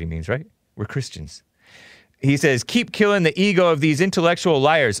Christ is what he means, right? We're Christians. He says, keep killing the ego of these intellectual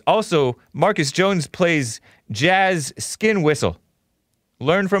liars. Also, Marcus Jones plays jazz skin whistle.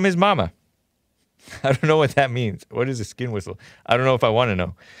 Learn from his mama. I don't know what that means. What is a skin whistle? I don't know if I want to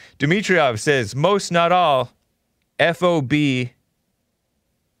know. Dmitriev says, most, not all, FOB.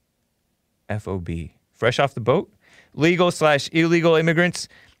 FOB. Fresh off the boat? Legal/illegal immigrants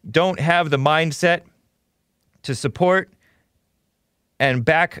don't have the mindset to support and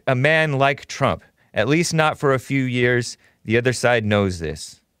back a man like Trump. At least not for a few years. The other side knows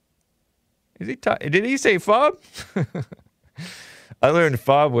this. Did he say fob? I learned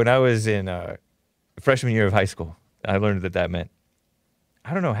fob when I was in freshman year of high school. I learned that meant.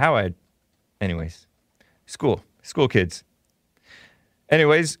 I don't know how anyways. School kids.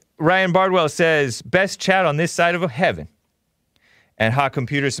 Anyways, Ryan Bardwell says, best chat on this side of heaven. And hot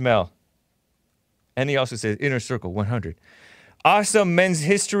computer smell. And he also says, inner circle 100. Awesome men's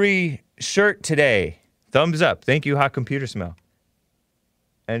history shirt today. Thumbs up. Thank you, hot computer smell.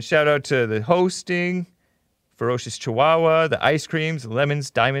 And shout out to the hosting, Ferocious Chihuahua, the ice creams, lemons,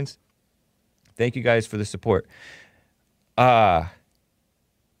 diamonds. Thank you guys for the support. Let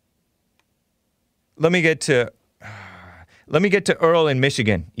me get to Earl in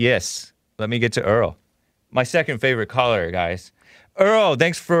Michigan. Yes, let me get to Earl. My second favorite caller, guys. Earl,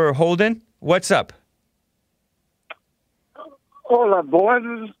 thanks for holding. What's up? Hola,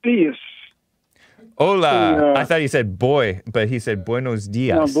 buenos dias. Hola. I thought he said boy, but he said buenos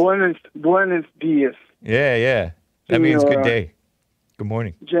dias. No, buenos dias. Yeah. That means good day. Good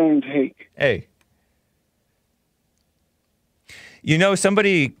morning. James Hake. Hey. You know,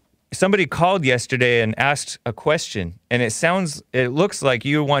 somebody called yesterday and asked a question, and it looks like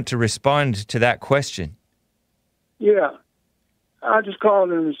you want to respond to that question. Yeah. I just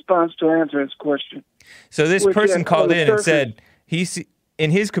called in response to answer his question. So this person called in and said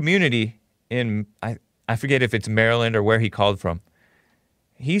in his community in, I forget if it's Maryland or where he called from,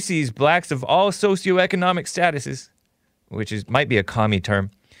 he sees blacks of all socioeconomic statuses, which might be a commie term,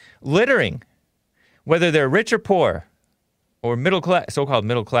 littering, whether they're rich or poor, or middle class, so-called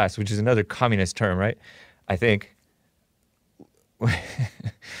middle class, which is another communist term, right? I think.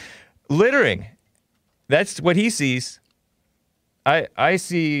 Littering. That's what he sees. I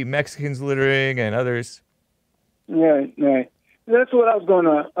see Mexicans littering and others. Right. That's what I was going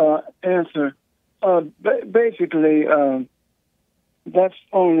to answer. Basically, that's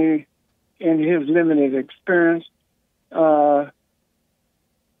only in his limited experience.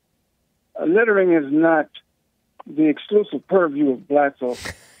 Littering is not the exclusive purview of black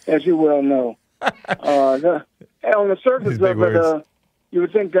folks, as you well know. On the surface of it, you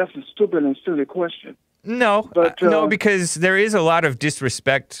would think that's a stupid and silly question. No, no, because there is a lot of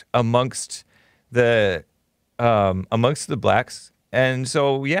disrespect amongst the blacks And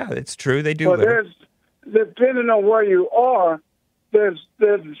so, yeah, it's true. They do But litter. depending on where you are, there's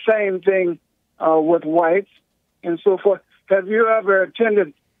the same thing with whites and so forth. Have you ever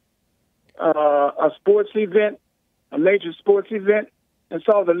attended a sports event, a major sports event, and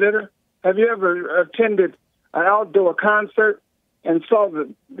saw the litter? Have you ever attended an outdoor concert and saw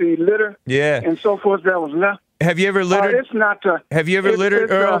the litter? Yeah. And so forth that was left? Have you ever littered? It's not. Have you ever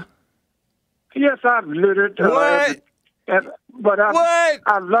littered, Earl? Yes, I've littered. What? But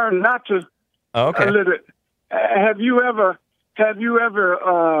I've learned not to litter. Have you ever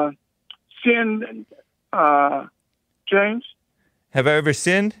sinned, James? Have I ever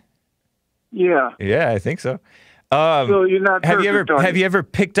sinned? Yeah. Yeah, I think so. So you're not have perfect, you ever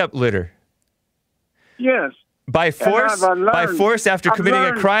picked up litter? Yes. By force? By force after committing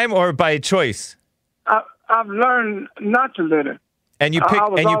a crime, or by choice? I've learned not to litter. And you I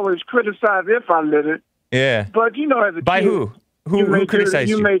was always criticized if I littered. Yeah. But you know, as a by kid, who? Who criticized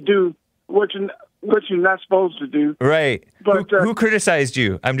you? You may do what you're not supposed to do. Right. But who criticized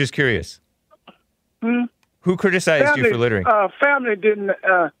you? I'm just curious. Who criticized you for littering? Family didn't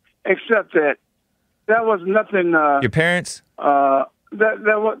accept that. That was nothing. Your parents? That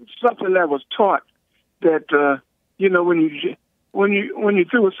was something that was taught. That when you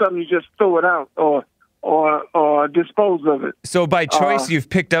threw something, you just throw it out or dispose of it. So by choice, you've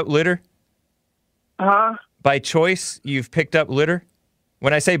picked up litter? Huh? By choice, you've picked up litter?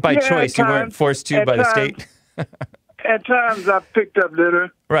 When I say by choice, you weren't forced to by the state? At times, I've picked up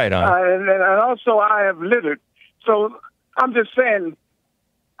litter. Right on. And also, I have littered. So I'm just saying,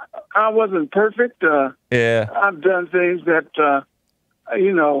 I wasn't perfect. Yeah. I've done things that,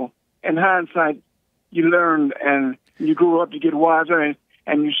 in hindsight, you learn and you grow up, you get wiser,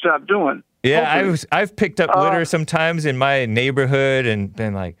 and you stop doing. Yeah, I've picked up litter sometimes in my neighborhood and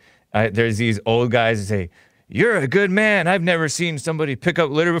been like, there's these old guys that say, "You're a good man. I've never seen somebody pick up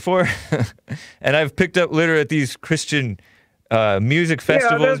litter before." And I've picked up litter at these Christian music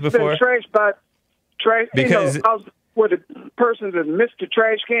festivals before. Because I was with a person that missed the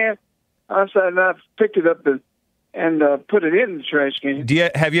trash can. I said, I picked it up and put it in the trash can.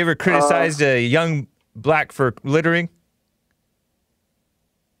 Have you ever criticized a young black for littering?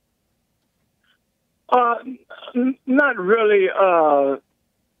 Not really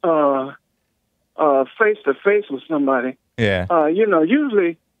face to face with somebody. Yeah.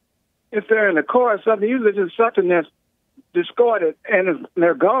 Usually if they're in a car or something, usually it's something that's discarded and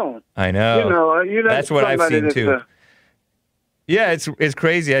they're gone. I know. That's what I've seen too. Yeah, it's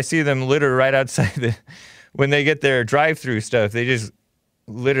crazy. I see them litter right outside when they get their drive-through stuff. They just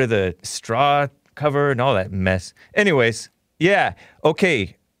litter the straw cover and all that mess. Anyways, yeah.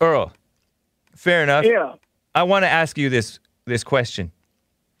 Okay, Earl. Fair enough. Yeah. I want to ask you this question.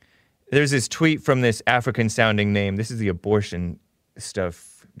 There's this tweet from this African-sounding name. This is the abortion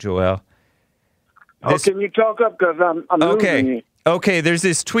stuff, Joel. Can you talk up because I'm losing you. Okay, there's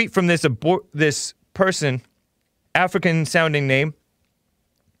this tweet from this person, African-sounding name,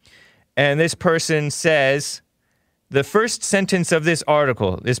 and this person says, the first sentence of this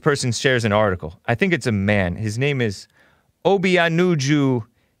article, this person shares an article. I think it's a man. His name is Obianuju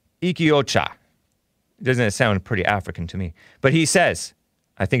Ikiocha. Doesn't it sound pretty African to me? But he says,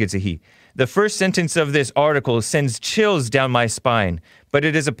 I think it's a he, the first sentence of this article sends chills down my spine, but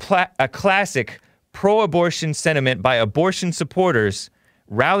it is a classic pro-abortion sentiment by abortion supporters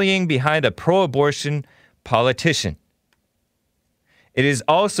rallying behind a pro-abortion politician. It is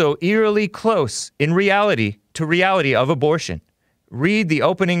also eerily close in reality to reality of abortion. Read the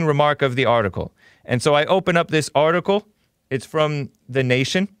opening remark of the article. And so I open up this article. It's from The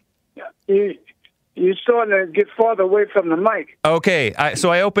Nation. You're starting to get farther away from the mic. Okay,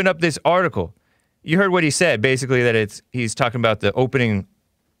 so I open up this article. You heard what he said, basically that he's talking about the opening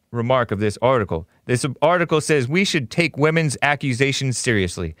remark of this article. This article says we should take women's accusations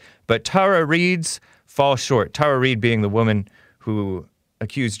seriously, but Tara Reid's fall short. Tara Reid being the woman who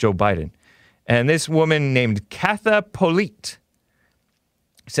accused Joe Biden. And this woman named Katha Polite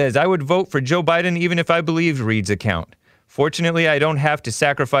says, I would vote for Joe Biden even if I believed Reid's account. Fortunately, I don't have to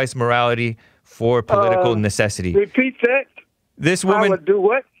sacrifice morality for political necessity. Repeat that. This woman I would do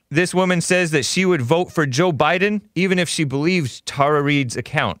what? This woman says that she would vote for Joe Biden even if she believes Tara Reid's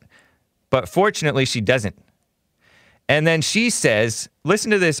account. But fortunately, she doesn't. And then she says,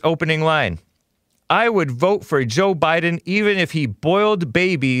 listen to this opening line. I would vote for Joe Biden even if he boiled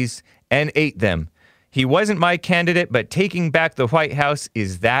babies and ate them. He wasn't my candidate, but taking back the White House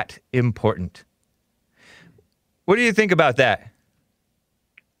is that important. What do you think about that?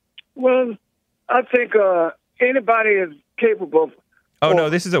 Well, I think anybody is capable of... Oh, no,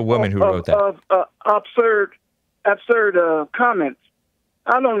 this is a woman who wrote that. Of absurd comments.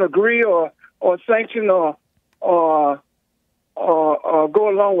 I don't agree or sanction or go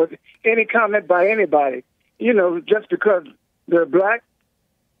along with any comment by anybody. You know, just because they're black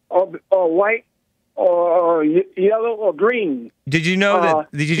or white or yellow or green. Did you know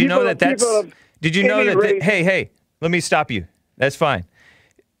that? Did you know that that's? Did you know that? Hey, let me stop you. That's fine.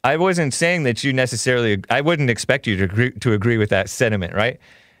 I wasn't saying that you necessarily. I wouldn't expect you to agree with that sentiment, right?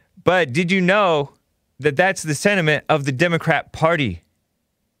 But did you know that that's the sentiment of the Democrat Party?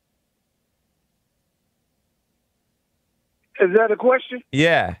 Is that a question?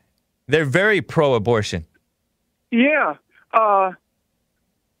 Yeah, they're very pro-abortion. Yeah,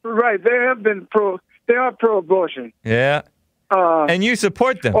 right. They have been pro. They are pro-abortion. Yeah, and you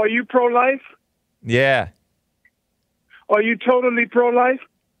support them. Are you pro-life? Yeah. Are you totally pro-life?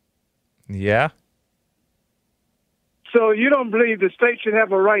 Yeah. So you don't believe the state should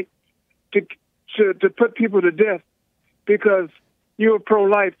have a right to put people to death because you're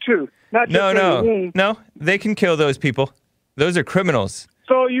pro-life too? Not just No. They can kill those people. Those are criminals.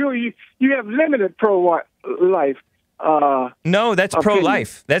 So you have limited pro-life. No, that's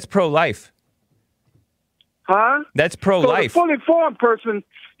pro-life. That's pro-life. Huh? That's pro-life. So the fully formed person,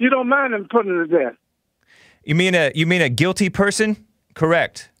 you don't mind them putting to death. You mean a guilty person?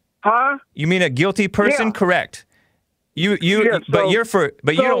 Correct. Huh? You mean a guilty person? Yeah. Correct. You Yeah, but you're for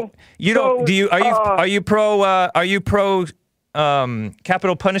but you don't are you pro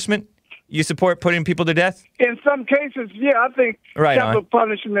capital punishment? You support putting people to death? In some cases, yeah, I think capital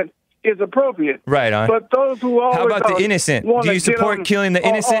punishment is appropriate. Right on. But those who always how about the innocent? Do you support killing the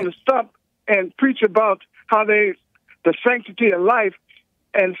innocent? On the stump and preach about how the sanctity of life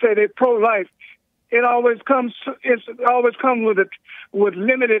and say they're pro-life. It always comes with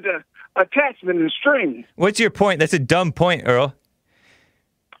limited attachment and strings. What's your point? That's a dumb point, Earl.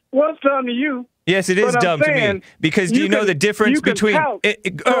 What's dumb to you? Yes, it is dumb to me. Because do you know the difference between Earl,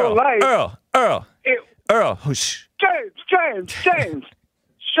 whoosh. James,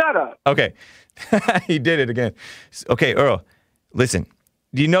 shut up. Okay. He did it again. Okay, Earl, listen.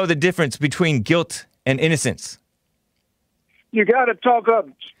 Do you know the difference between guilt and innocence? You got to talk up.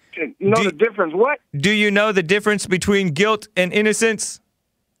 Know the difference. What? Do you know the difference between guilt and innocence?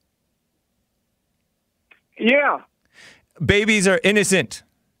 Yeah. Babies are innocent.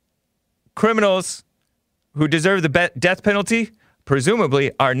 Criminals who deserve the death penalty,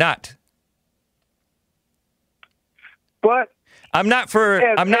 presumably, are not. But I'm not for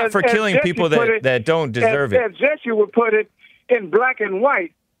killing people that don't deserve it. As Jesse would put it, in black and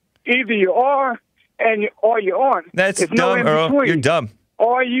white, either you are or you aren't. That's dumb, Earl. You're dumb.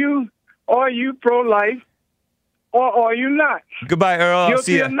 Are you pro-life or are you not? Goodbye, Earl. Guilty I'll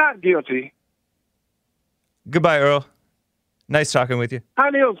see you. or not guilty? Goodbye, Earl. Nice talking with you.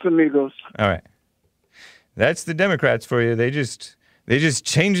 Adios, amigos. All right. That's the Democrats for you. They just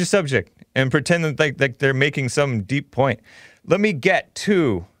change the subject and pretend that like they're making some deep point. Let me get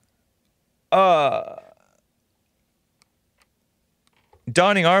to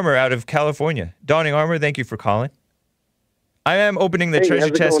Dawning Armor out of California. Dawning Armor, thank you for calling. I am opening the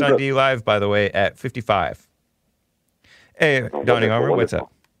treasure chest on D Live, by the way, at 55. Hey, Dawning Armor, what's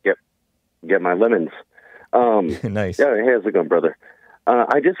up? Get my lemons. Nice. Yeah, hey, how's it going, brother?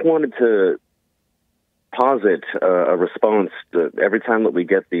 I just wanted to posit a response to every time that we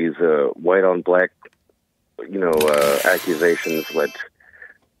get these white on black, accusations.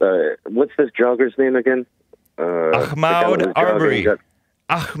 What's this jogger's name again? Ahmaud Arbery.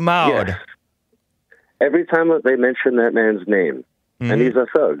 Ahmaud. Yes. Every time that they mention that man's name, and he's a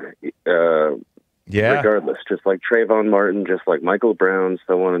thug, regardless, just like Trayvon Martin, just like Michael Brown,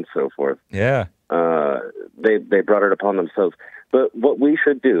 so on and so forth. Yeah. They brought it upon themselves. But what we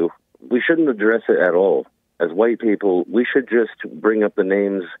should do, we shouldn't address it at all. As white people, we should just bring up the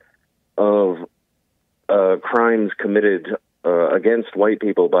names of crimes committed against white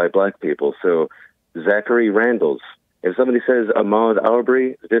people by black people. So Zachary Randall's. If somebody says Ahmaud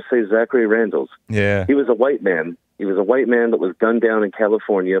Arbery, just say Zachary Randall's. Yeah. He was a white man. He was a white man that was gunned down in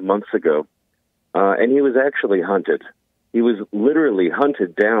California months ago. And he was actually hunted. He was literally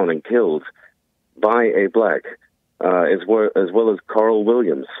hunted down and killed by a black, as well as Carl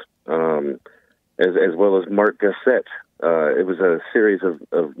Williams, as well as Mark Gassett. It was a series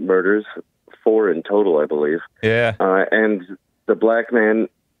of murders, 4 in total, I believe. Yeah. And the black man,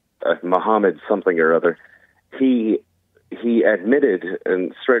 Muhammad something or other, he admitted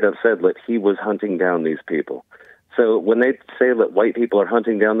and straight up said that he was hunting down these people. So when they say that white people are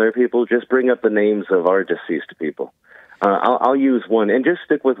hunting down their people, just bring up the names of our deceased people. I'll use one, and just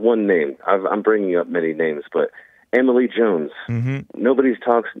stick with one name. I'm bringing up many names, but Emily Jones. Mm-hmm. Nobody's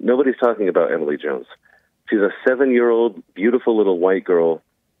talking about Emily Jones. She's a 7-year-old, beautiful little white girl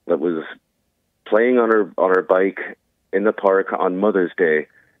that was playing on her bike in the park on Mother's Day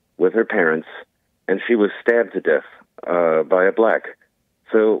with her parents, and she was stabbed to death by a black.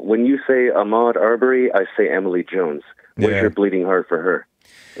 So when you say Ahmaud Arbery, I say Emily Jones. Where's your bleeding heart for her?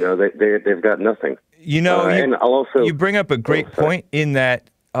 You know, they've got nothing. You know, and I'll also, you bring up a great point in that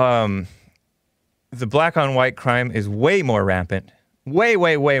the black on white crime is way more rampant, way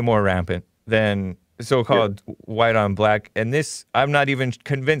more rampant than so-called white on black. And this, I'm not even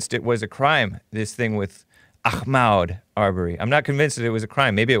convinced it was a crime, this thing with Ahmaud Arbery. I'm not convinced that it was a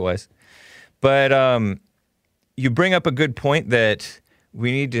crime. Maybe it was. But you bring up a good point that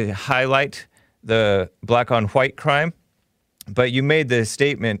we need to highlight the black on white crime. But you made the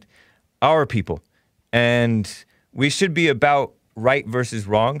statement, our people. And we should be about right versus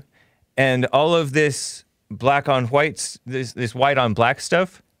wrong. And all of this black on whites, this white on black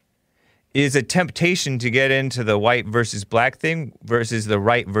stuff, is a temptation to get into the white versus black thing versus the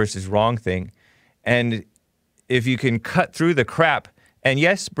right versus wrong thing. And if you can cut through the crap, and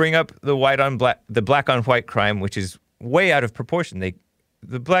yes, bring up the the black on white crime, which is way out of proportion.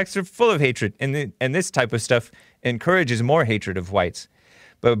 The blacks are full of hatred, and this type of stuff encourages more hatred of whites.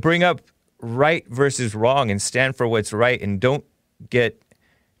 But bring up right versus wrong and stand for what's right, and don't get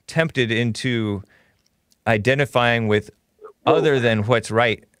tempted into identifying with other than what's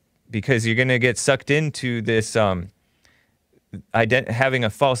right, because you're going to get sucked into this having a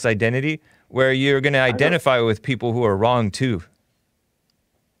false identity where you're going to identify with people who are wrong too.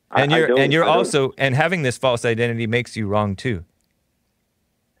 And and having this false identity makes you wrong too.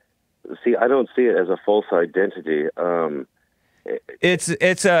 See, I don't see it as a false identity.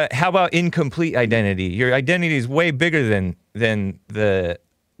 It's a, how about incomplete identity? Your identity is way bigger than the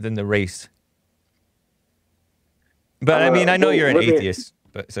race. But I mean, I know you're an atheist,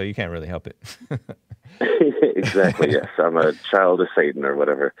 but so you can't really help it. Exactly. Yes, I'm a child of Satan or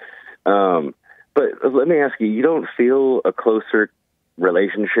whatever. But let me ask you: you don't feel a closer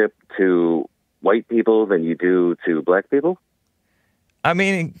relationship to white people than you do to black people? I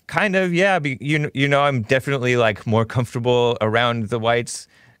mean, kind of, yeah. You know, I'm definitely like more comfortable around the whites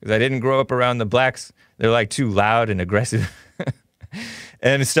because I didn't grow up around the blacks. They're like too loud and aggressive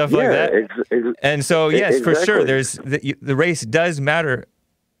and stuff like that. And so, yes, for sure, there's the race does matter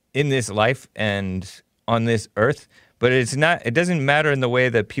in this life and on this earth, but it's not. It doesn't matter in the way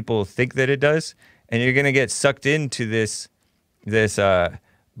that people think that it does. And you're gonna get sucked into this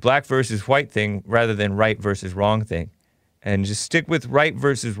black versus white thing rather than right versus wrong thing. And just stick with right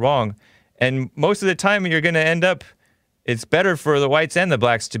versus wrong. And most of the time you're going to end up, it's better for the whites and the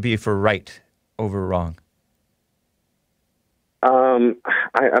blacks to be for right over wrong.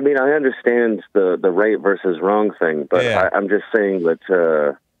 I mean, I understand the right versus wrong thing, but I'm just saying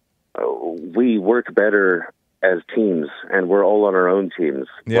that we work better as teams, and we're all on our own teams.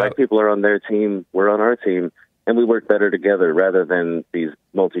 Black people are on their team, we're on our team, and we work better together rather than these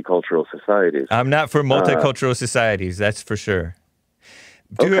multicultural societies. I'm not for multicultural societies, that's for sure.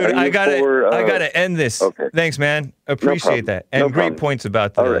 Dude, okay, I gotta end this. Okay. Thanks, man. Appreciate that. And great points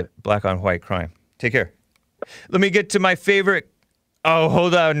about the black on white crime. Take care. Let me get to my favorite. Oh,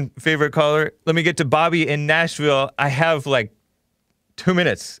 hold on, favorite caller. Let me get to Bobby in Nashville. I have like 2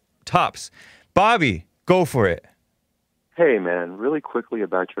 minutes tops. Bobby, go for it. Hey, man, really quickly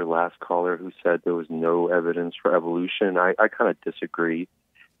about your last caller who said there was no evidence for evolution. I kind of disagree.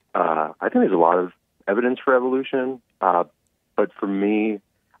 I think there's a lot of evidence for evolution, but for me,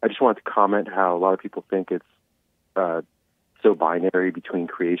 I just wanted to comment how a lot of people think it's so binary between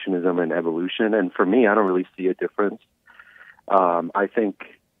creationism and evolution, and for me, I don't really see a difference. I think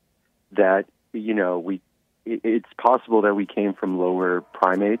that, you know, it's possible that we came from lower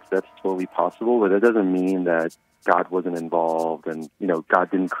primates. That's totally possible, but that doesn't mean that God wasn't involved, and God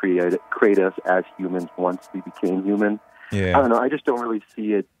didn't create us as humans once we became human. Yeah. I don't know. I just don't really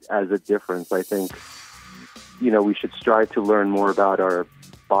see it as a difference. I think we should strive to learn more about our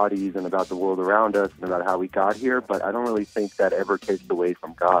bodies and about the world around us and about how we got here. But I don't really think that ever takes away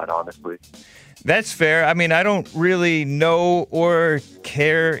from God, honestly. That's fair. I mean, I don't really know or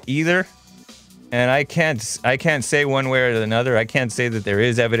care either, and I can't say one way or another. I can't say that there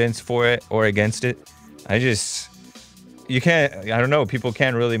is evidence for it or against it. You can't, I don't know, people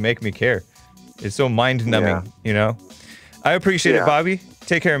can't really make me care. It's so mind-numbing, I appreciate it, Bobby.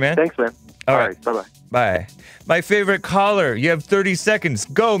 Take care, man. Thanks, man. All All right. right. Bye-bye. Bye. My favorite caller. You have 30 seconds.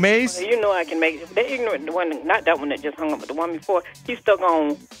 Go, Mace. You know I can make it. They're ignorant. The one, not that one that just hung up, but the one before. He's stuck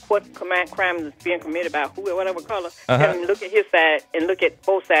on what crime is being committed by who, whatever color. Tell him look at his side and look at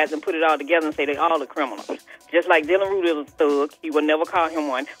both sides and put it all together and say they all are criminals. Just like Dylan Root is a thug, he would never call him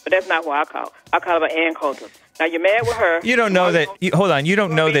one. But that's not what I call. I call her Ann Coulter. Now you're mad with her. You don't know that. Hold on. You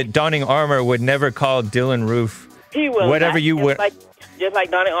don't know that Donning Armour would never call Dylan Roof He will whatever not. you would. Just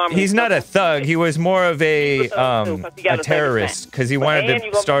like Donnie Armour. He's not a thug. He was more of a terrorist because he wanted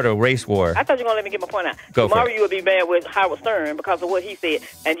to start a race war. I thought you were going to let me get my point out. Go for Tomorrow it. you will be mad with Howard Stern because of what he said.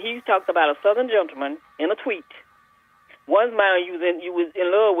 And he talked about a Southern gentleman in a tweet. One man you was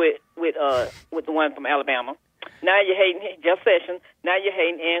in love with the one from Alabama. Now you're hating Jeff Sessions. Now you're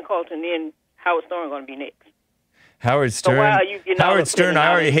hating Ann Coulter. And then Howard Stern going to be next. Howard Stern. So why are you getting all Howard upset Stern, I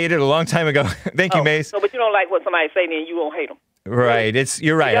about already it? hated a long time ago. Thank you, Mace. So, but you don't like what somebody say, then you won't hate them. Right.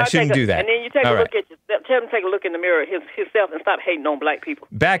 You're right. I shouldn't do that. And then you take All a right. look at yourself. Tell him to take a look in the mirror himself and stop hating on black people.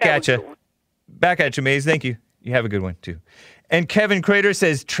 Back That's at what you. Back at you, Maze. Thank you. You have a good one, too. And Kevin Crater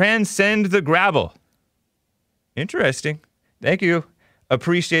says, transcend the gravel. Interesting. Thank you.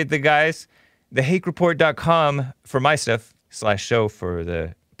 Appreciate the guys. TheHakeReport.com for my stuff, /show for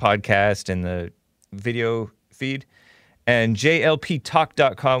the podcast and the video feed. And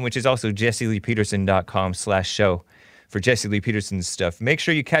JLPTalk.com, which is also JesseLeePeterson.com /show for Jesse Lee Peterson's stuff. Make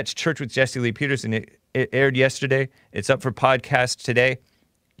sure you catch Church with Jesse Lee Peterson. It aired yesterday. It's up for podcast today.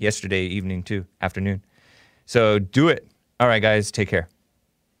 Yesterday evening, too. Afternoon. So do it. All right, guys. Take care.